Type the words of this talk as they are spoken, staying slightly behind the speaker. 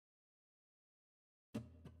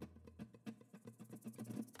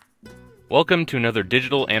Welcome to another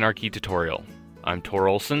Digital Anarchy tutorial. I'm Tor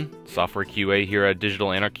Olson, Software QA here at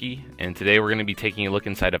Digital Anarchy, and today we're going to be taking a look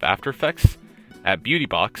inside of After Effects at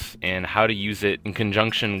Beautybox and how to use it in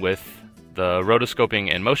conjunction with the rotoscoping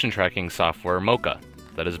and motion tracking software Mocha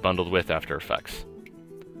that is bundled with After Effects.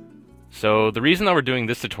 So the reason that we're doing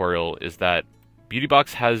this tutorial is that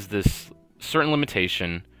Beautybox has this certain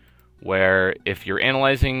limitation where if you're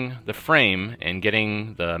analyzing the frame and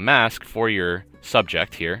getting the mask for your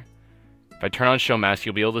subject here, if I turn on Show Mask,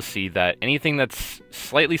 you'll be able to see that anything that's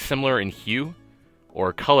slightly similar in hue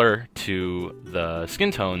or color to the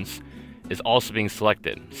skin tones is also being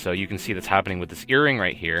selected. So you can see that's happening with this earring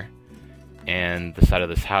right here and the side of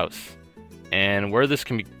this house. And where this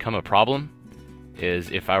can become a problem is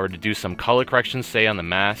if I were to do some color corrections, say on the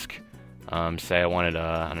mask, say I wanted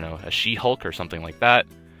a She-Hulk or something like that,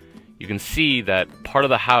 you can see that part of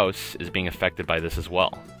the house is being affected by this as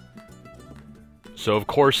well. So of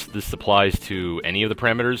course this applies to any of the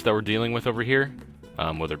parameters that we're dealing with over here,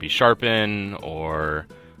 whether it be sharpen or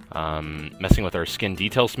messing with our skin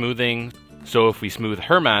detail smoothing. So if we smooth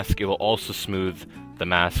her mask, it will also smooth the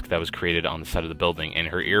mask that was created on the side of the building and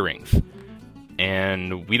her earrings.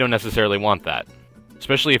 And we don't necessarily want that,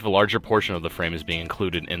 especially if a larger portion of the frame is being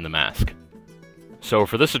included in the mask. So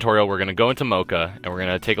for this tutorial, we're going to go into Mocha and we're going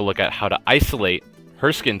to take a look at how to isolate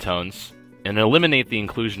her skin tones and eliminate the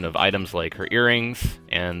inclusion of items like her earrings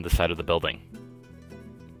and the side of the building.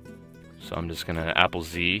 So I'm just going to Apple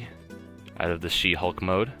Z out of the She-Hulk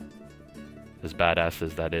mode, as badass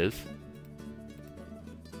as that is.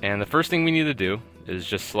 And the first thing we need to do is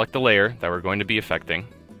just select the layer that we're going to be affecting.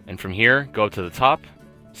 And from here, go up to the top,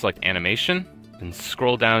 select Animation, and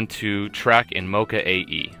scroll down to Track in Mocha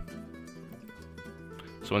AE.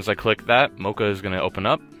 So once I click that, Mocha is going to open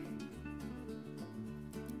up.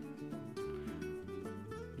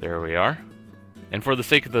 There we are. And for the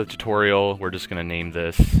sake of the tutorial, we're just going to name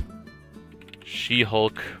this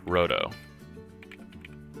She-Hulk Roto.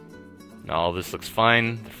 Now all this looks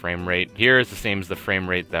fine. The frame rate here is the same as the frame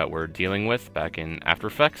rate that we're dealing with back in After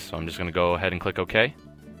Effects. So I'm just going to go ahead and click OK.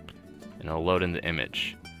 And it'll load in the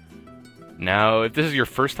image. Now, if this is your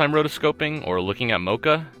first time rotoscoping or looking at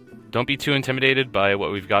Mocha, don't be too intimidated by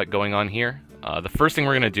what we've got going on here. The first thing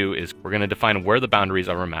we're going to do is we're going to define where the boundaries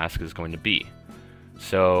of our mask is going to be.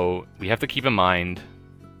 So we have to keep in mind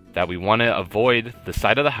that we want to avoid the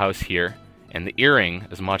side of the house here and the earring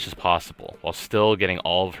as much as possible while still getting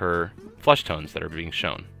all of her flesh tones that are being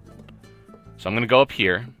shown. So I'm going to go up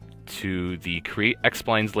here to the Create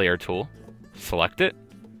X-Splines Layer tool, select it,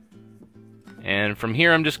 and from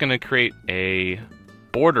here I'm just going to create a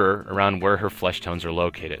border around where her flesh tones are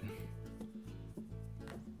located.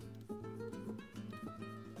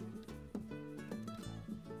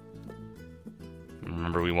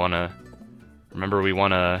 Remember we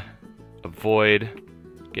want to avoid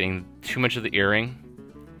getting too much of the earring.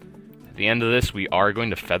 At the end of this, we are going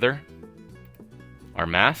to feather our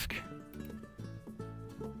mask.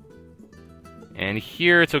 And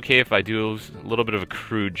here it's okay if I do a little bit of a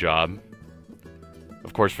crude job.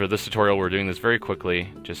 Of course, for this tutorial, we're doing this very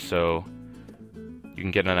quickly, just so you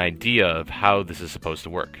can get an idea of how this is supposed to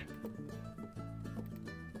work.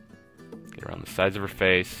 Get around the sides of her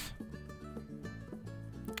face.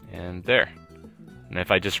 And there. And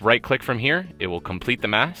if I just right-click from here, it will complete the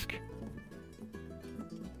mask.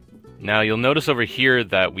 Now you'll notice over here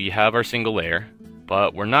that we have our single layer,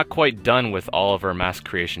 but we're not quite done with all of our mask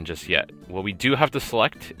creation just yet. What we do have to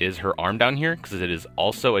select is her arm down here, because it is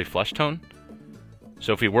also a flesh tone.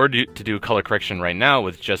 So if we were to do color correction right now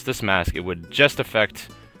with just this mask, it would just affect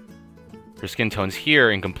her skin tones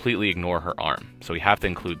here and completely ignore her arm. So we have to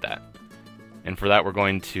include that. And for that, we're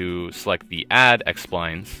going to select the Add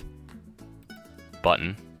X-Splines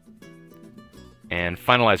button and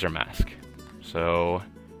finalize our mask. So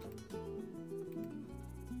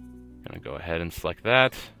I'm going to go ahead and select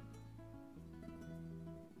that.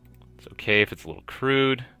 It's okay if it's a little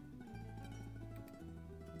crude,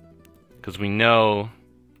 because we know,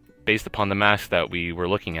 based upon the mask that we were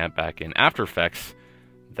looking at back in After Effects,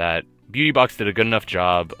 that Beautybox did a good enough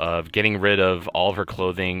job of getting rid of all of her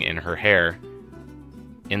clothing and her hair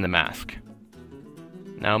in the mask.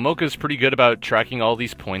 Now Mocha is pretty good about tracking all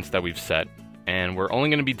these points that we've set, and we're only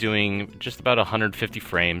going to be doing just about 150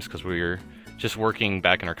 frames because we're just working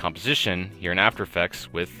back in our composition here in After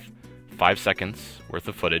Effects with 5 seconds worth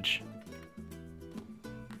of footage.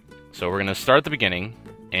 So we're going to start at the beginning,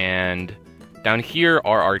 and down here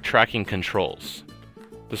are our tracking controls.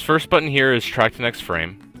 This first button here is track to next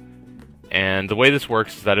frame, and the way this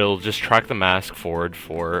works is that it'll just track the mask forward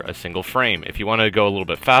for a single frame. If you want to go a little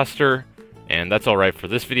bit faster, and that's alright for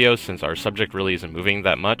this video since our subject really isn't moving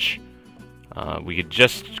that much, we could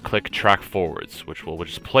just click track forwards, which will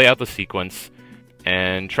just play out the sequence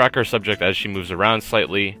and track our subject as she moves around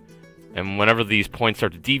slightly. And whenever these points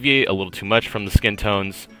start to deviate a little too much from the skin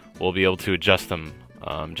tones, we'll be able to adjust them.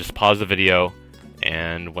 Just pause the video,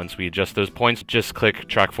 and once we adjust those points, just click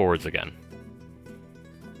track forwards again.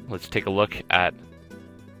 Let's take a look at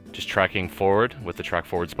just tracking forward with the track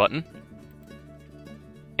forwards button.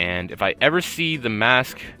 And if I ever see the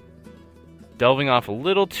mask delving off a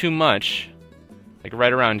little too much, like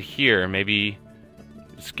right around here, maybe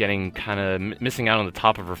just getting kind of missing out on the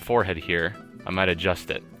top of her forehead here, I might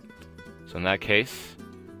adjust it. So in that case,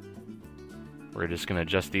 we're just going to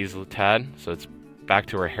adjust these a tad so it's back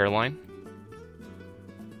to our hairline.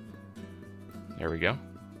 There we go.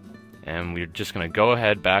 And we're just going to go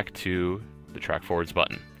ahead back to the track forwards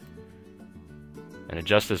button and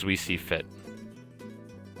adjust as we see fit.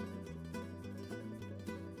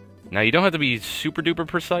 Now you don't have to be super duper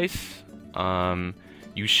precise.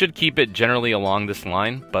 You should keep it generally along this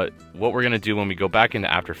line, but what we're going to do when we go back into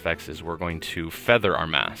After Effects is we're going to feather our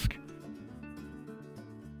mask.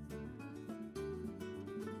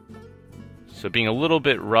 So being a little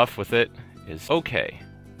bit rough with it is okay.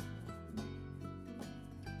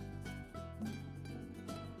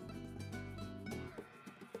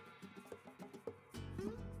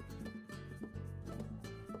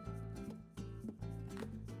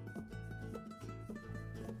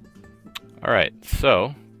 Alright,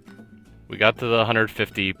 so we got to the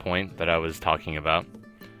 150 point that I was talking about.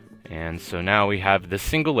 And so now we have this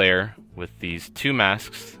single layer with these two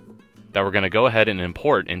masks that we're going to go ahead and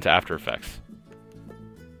import into After Effects.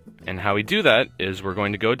 And how we do that is we're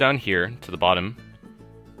going to go down here to the bottom,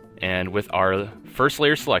 and with our first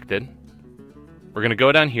layer selected, we're going to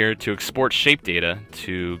go down here to export shape data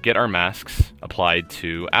to get our masks applied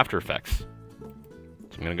to After Effects.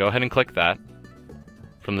 So I'm going to go ahead and click that.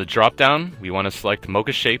 From the drop down, we want to select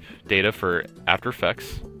Mocha shape data for After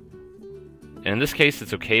Effects. And in this case,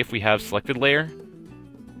 it's okay if we have selected layer,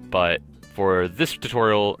 but for this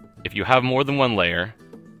tutorial, if you have more than one layer,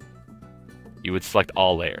 you would select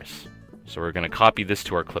all layers. So we're going to copy this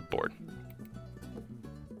to our clipboard.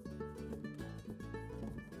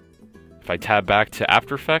 If I tab back to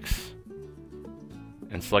After Effects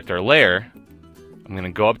and select our layer, I'm going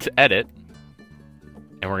to go up to Edit,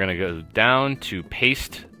 and we're going to go down to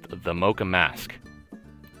paste the Mocha mask.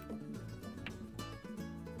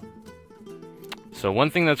 So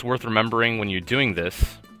one thing that's worth remembering when you're doing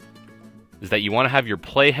this is that you want to have your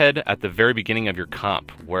playhead at the very beginning of your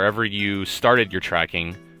comp, wherever you started your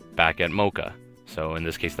tracking back at Mocha. So in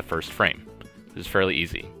this case, the first frame. This is fairly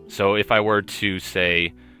easy. So if I were to,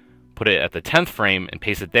 say, put it at the 10th frame and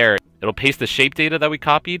paste it there, it'll paste the shape data that we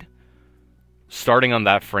copied, starting on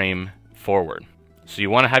that frame forward. So you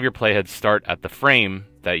want to have your playhead start at the frame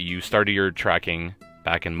that you started your tracking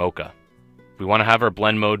back in Mocha. We want to have our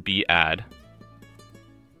blend mode be add.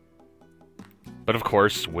 But of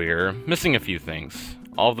course, we're missing a few things.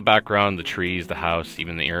 All of the background, the trees, the house,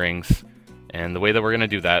 even the earrings. And the way that we're going to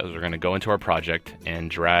do that is we're going to go into our project and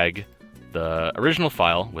drag the original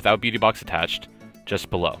file without Beauty Box attached just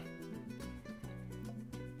below.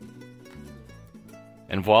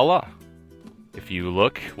 And voila! If you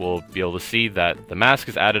look, we'll be able to see that the mask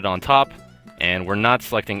is added on top, and we're not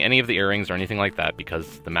selecting any of the earrings or anything like that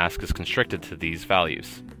because the mask is constricted to these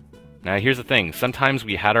values. Now here's the thing, sometimes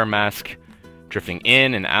we had our mask drifting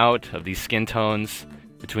in and out of these skin tones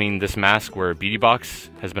between this mask where Beauty Box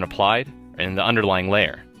has been applied and the underlying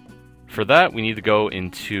layer. For that, we need to go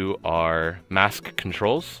into our mask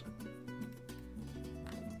controls,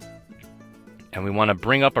 and we want to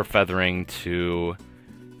bring up our feathering to,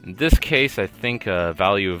 in this case, I think a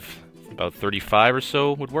value of about 35 or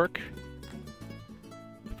so would work.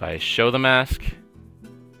 If I show the mask,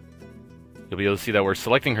 you'll be able to see that we're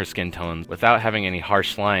selecting her skin tone without having any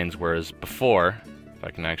harsh lines, whereas before, if I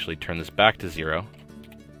can actually turn this back to 0,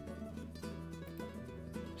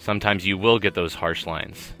 sometimes you will get those harsh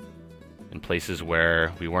lines in places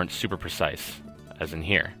where we weren't super precise, as in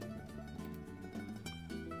here.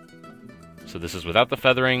 So this is without the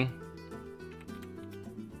feathering,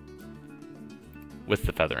 with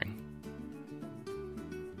the feathering.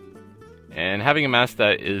 And having a mask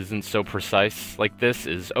that isn't so precise like this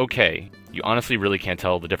is okay. You honestly really can't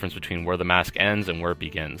tell the difference between where the mask ends and where it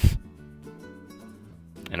begins.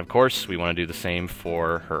 And of course, we want to do the same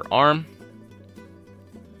for her arm,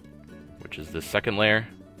 which is this second layer.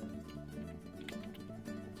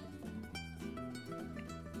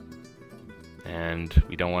 And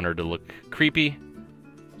we don't want her to look creepy,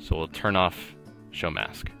 so we'll turn off Show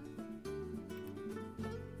Mask.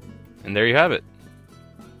 And there you have it.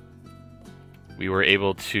 we were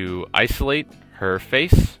able to isolate her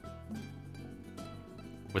face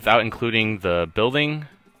without including the building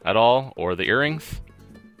at all or the earrings.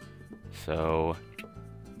 So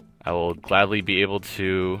I will gladly be able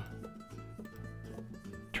to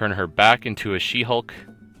turn her back into a She-Hulk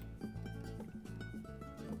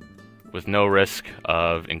with no risk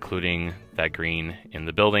of including that green in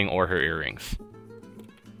the building or her earrings.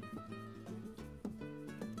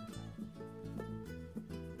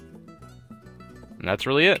 And that's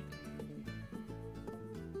really it.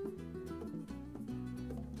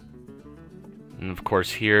 And of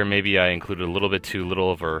course here, maybe I included a little bit too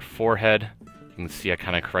little of her forehead. You can see I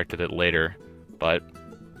kind of corrected it later. But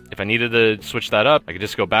if I needed to switch that up, I could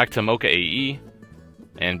just go back to Mocha AE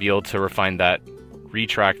and be able to refine that,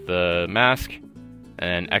 retract the mask,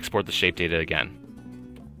 and export the shape data again.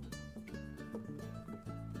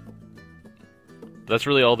 That's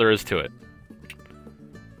really all there is to it.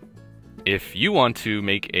 If you want to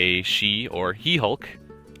make a She or He Hulk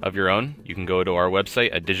of your own, you can go to our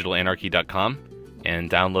website at digitalanarchy.com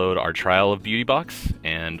and download our trial of BeautyBox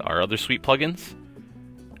and our other sweet plugins,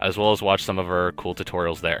 as well as watch some of our cool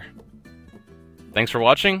tutorials there. Thanks for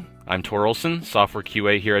watching. I'm Tor Olson, Software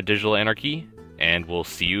QA here at Digital Anarchy, and we'll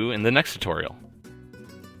see you in the next tutorial.